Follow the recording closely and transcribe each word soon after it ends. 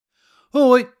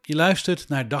Hoi, je luistert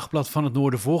naar Dagblad van het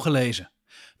Noorden voorgelezen.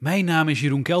 Mijn naam is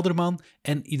Jeroen Kelderman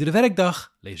en iedere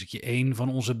werkdag lees ik je een van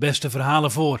onze beste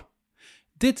verhalen voor.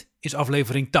 Dit is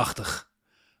aflevering 80.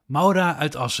 Maura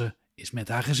uit Assen is met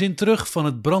haar gezin terug van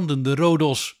het brandende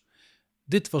Rhodos.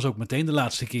 Dit was ook meteen de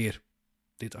laatste keer.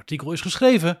 Dit artikel is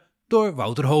geschreven door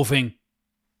Wouter Hoving.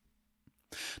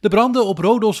 De branden op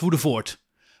Rhodos woeden voort.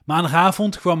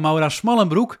 Maandagavond kwam Maura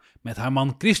Smallenbroek met haar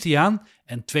man Christian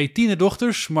en 2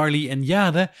 tienerdochters Marley en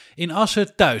Jade in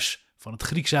Assen thuis van het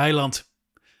Griekse eiland.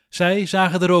 Zij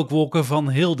zagen de rookwolken van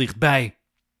heel dichtbij.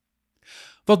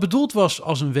 Wat bedoeld was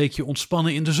als een weekje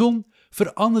ontspannen in de zon,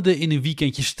 veranderde in een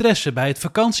weekendje stressen bij het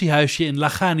vakantiehuisje in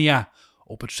Lagania,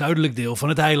 op het zuidelijk deel van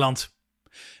het eiland.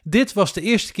 Dit was de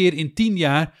eerste keer in 10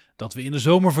 jaar dat we in de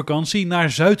zomervakantie naar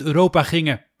Zuid-Europa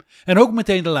gingen. En ook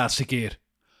meteen de laatste keer.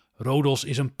 Rhodos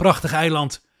is een prachtig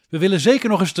eiland. We willen zeker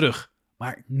nog eens terug,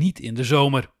 maar niet in de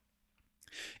zomer.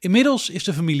 Inmiddels is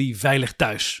de familie veilig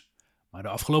thuis. Maar de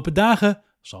afgelopen dagen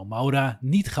zal Maura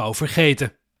niet gauw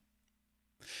vergeten.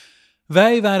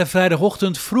 Wij waren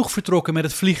vrijdagochtend vroeg vertrokken met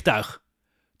het vliegtuig.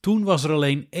 Toen was er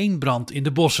alleen 1 brand in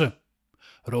de bossen.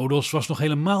 Rhodos was nog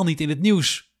helemaal niet in het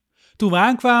nieuws. Toen we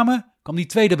aankwamen kwam die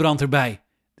tweede brand erbij,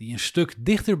 die een stuk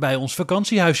dichter bij ons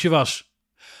vakantiehuisje was.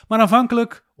 Maar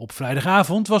aanvankelijk, op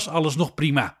vrijdagavond, was alles nog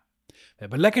prima. We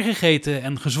hebben lekker gegeten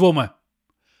en gezwommen.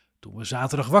 Toen we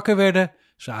zaterdag wakker werden,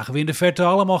 zagen we in de verte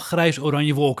allemaal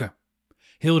grijs-oranje wolken.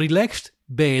 Heel relaxed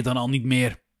ben je dan al niet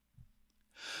meer.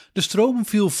 De stroom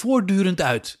viel voortdurend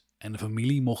uit en de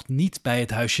familie mocht niet bij het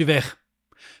huisje weg.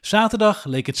 Zaterdag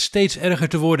leek het steeds erger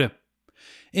te worden.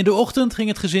 In de ochtend ging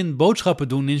het gezin boodschappen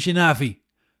doen in Genavi.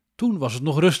 Toen was het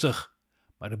nog rustig,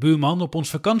 maar de buurman op ons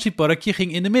vakantieparkje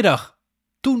ging in de middag.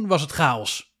 Toen was het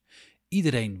chaos.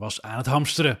 Iedereen was aan het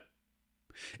hamsteren.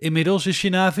 Inmiddels is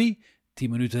Genavi, 10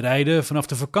 minuten rijden vanaf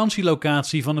de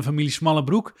vakantielocatie van de familie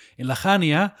Smallenbroek in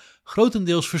Lagania,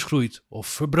 grotendeels verschroeid of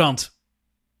verbrand.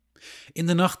 In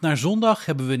de nacht naar zondag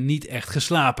hebben we niet echt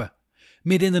geslapen.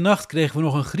 Midden in de nacht kregen we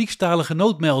nog een Griekstalige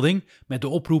noodmelding met de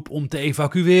oproep om te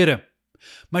evacueren.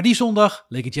 Maar die zondag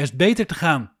leek het juist beter te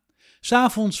gaan. 'S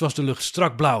Avonds was de lucht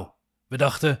strak blauw. We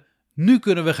dachten, nu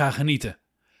kunnen we gaan genieten.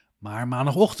 Maar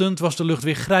maandagochtend was de lucht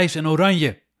weer grijs en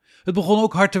oranje. Het begon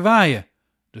ook hard te waaien.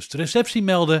 Dus de receptie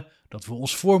meldde dat we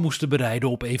ons voor moesten bereiden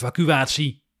op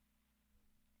evacuatie.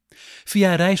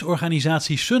 Via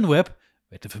reisorganisatie Sunweb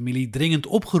werd de familie dringend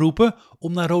opgeroepen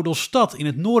om naar Rhodos stad in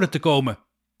het noorden te komen.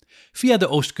 Via de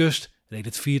oostkust reed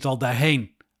het viertal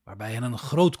daarheen, waarbij hen een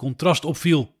groot contrast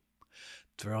opviel.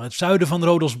 Terwijl het zuiden van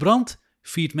Rhodos brandt,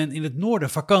 viert men in het noorden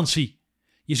vakantie.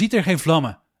 Je ziet er geen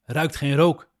vlammen, ruikt geen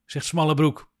rook, zegt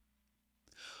Smallenbroek.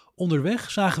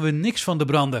 Onderweg zagen we niks van de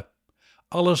branden.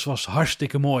 Alles was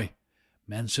hartstikke mooi.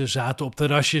 Mensen zaten op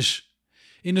terrasjes.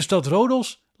 In de stad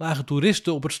Rhodos lagen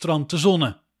toeristen op het strand te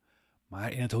zonnen.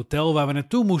 Maar in het hotel waar we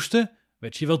naartoe moesten,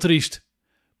 werd je wel triest.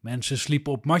 Mensen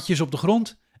sliepen op matjes op de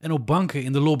grond en op banken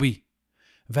in de lobby.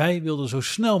 Wij wilden zo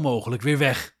snel mogelijk weer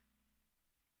weg.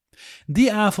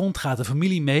 Die avond gaat de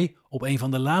familie mee op een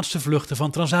van de laatste vluchten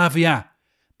van Transavia,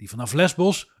 die vanaf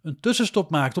Lesbos een tussenstop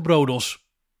maakt op Rhodos.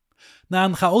 Na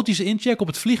een chaotische incheck op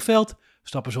het vliegveld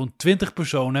stappen zo'n 20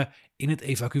 personen in het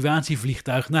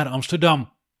evacuatievliegtuig naar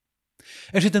Amsterdam.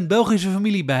 Er zit een Belgische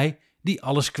familie bij die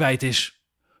alles kwijt is.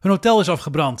 Hun hotel is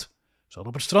afgebrand. Ze hadden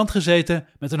op het strand gezeten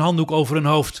met een handdoek over hun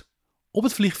hoofd. Op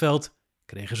het vliegveld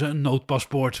kregen ze een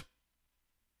noodpaspoort.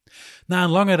 Na een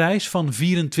lange reis van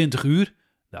 24 uur,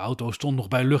 de auto stond nog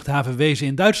bij luchthaven Wezen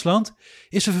in Duitsland,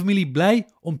 is de familie blij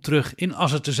om terug in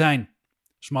Assen te zijn.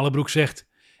 Smallenbroek zegt,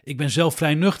 ik ben zelf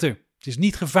vrij nuchter. Het is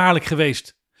niet gevaarlijk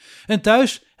geweest. En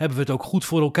thuis hebben we het ook goed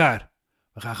voor elkaar.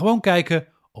 We gaan gewoon kijken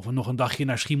of we nog een dagje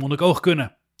naar Schiermonnikoog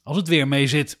kunnen, als het weer mee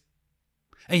zit.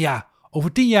 En ja,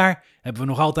 over 10 jaar hebben we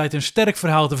nog altijd een sterk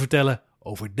verhaal te vertellen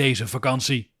over deze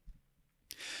vakantie.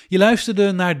 Je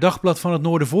luisterde naar Dagblad van het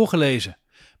Noorden voorgelezen.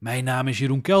 Mijn naam is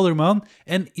Jeroen Kelderman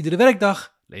en iedere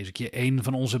werkdag lees ik je een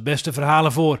van onze beste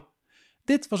verhalen voor.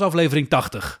 Dit was aflevering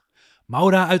 80.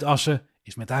 Maura uit Assen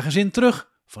is met haar gezin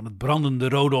terug van het brandende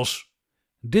Rhodos.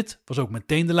 Dit was ook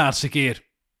meteen de laatste keer.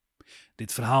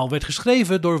 Dit verhaal werd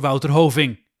geschreven door Wouter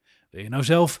Hoving. Wil je nou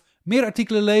zelf meer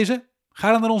artikelen lezen?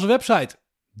 Ga dan naar onze website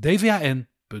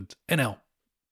dvan.nl.